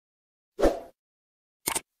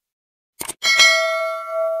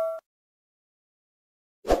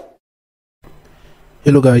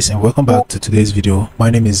Hello guys, and welcome back to today's video. My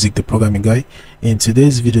name is Zeke, the programming guy. In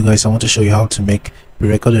today's video guys, I want to show you how to make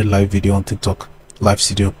pre-recorded live video on TikTok live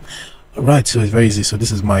studio. Alright, so it's very easy. So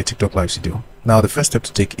this is my TikTok live studio. Now the first step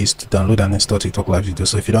to take is to download and install TikTok live studio.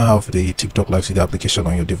 So if you don't have the TikTok live studio application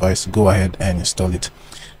on your device, go ahead and install it.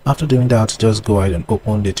 After doing that, just go ahead and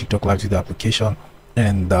open the TikTok live studio application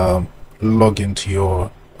and log into your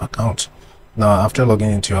account. Now after logging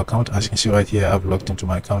into your account, as you can see right here, I've logged into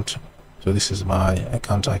my account. So this is my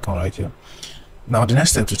account icon right here. Now the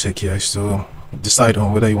next step to take here is to decide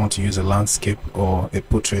on whether you want to use a landscape or a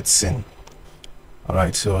portrait scene.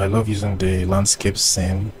 Alright, so I love using the landscape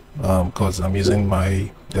scene because I'm using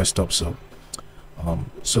my desktop. So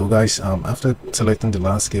guys, after selecting the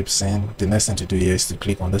landscape scene, the next thing to do here is to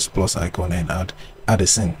click on this plus icon and add a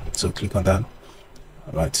scene. So click on that.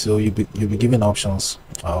 Alright, so you'll be given options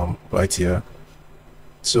right here.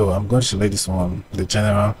 So I'm going to select this one, the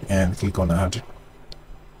general, and click on add.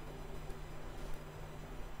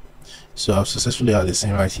 So I've successfully added the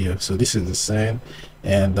scene right here. So this is the scene,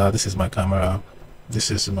 and this is my camera.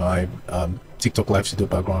 This is my TikTok live studio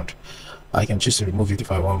background. I can choose to remove it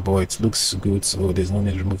if I want, but it looks good, so there's no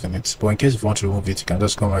need removing it. But in case you want to remove it, you can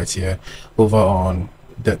just come right here over on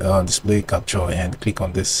the display capture and click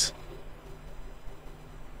on this.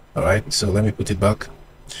 All right, so let me put it back.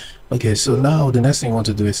 Okay, so now the next thing you want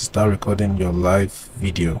to do is start recording your live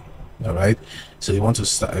video. All right, so you want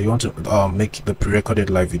to make the pre-recorded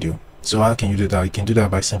live video. So how can you do that? You can do that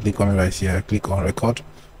by simply coming right here, click on record.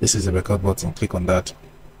 This is the record button, click on that,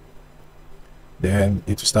 then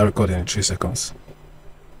it will start recording in 3 seconds.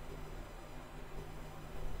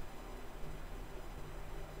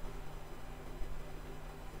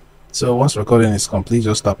 So once recording is complete,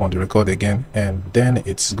 just tap on the record again, and then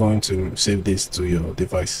it's going to save this to your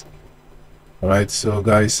device. Alright, so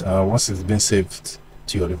guys, once it's been saved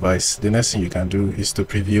to your device, the next thing you can do is to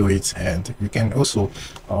preview it, and you can also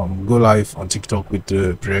go live on TikTok with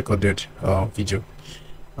the pre-recorded video.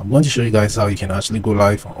 I'm going to show you guys how you can actually go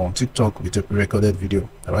live on TikTok with a pre-recorded video.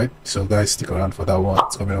 Alright, so guys, stick around for that one.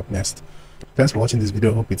 It's coming up next. Thanks for watching this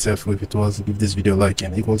video. Hope it's helpful. If it was, give this video a like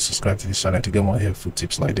and equal subscribe to this channel to get more helpful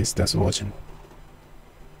tips like this. Thanks for watching.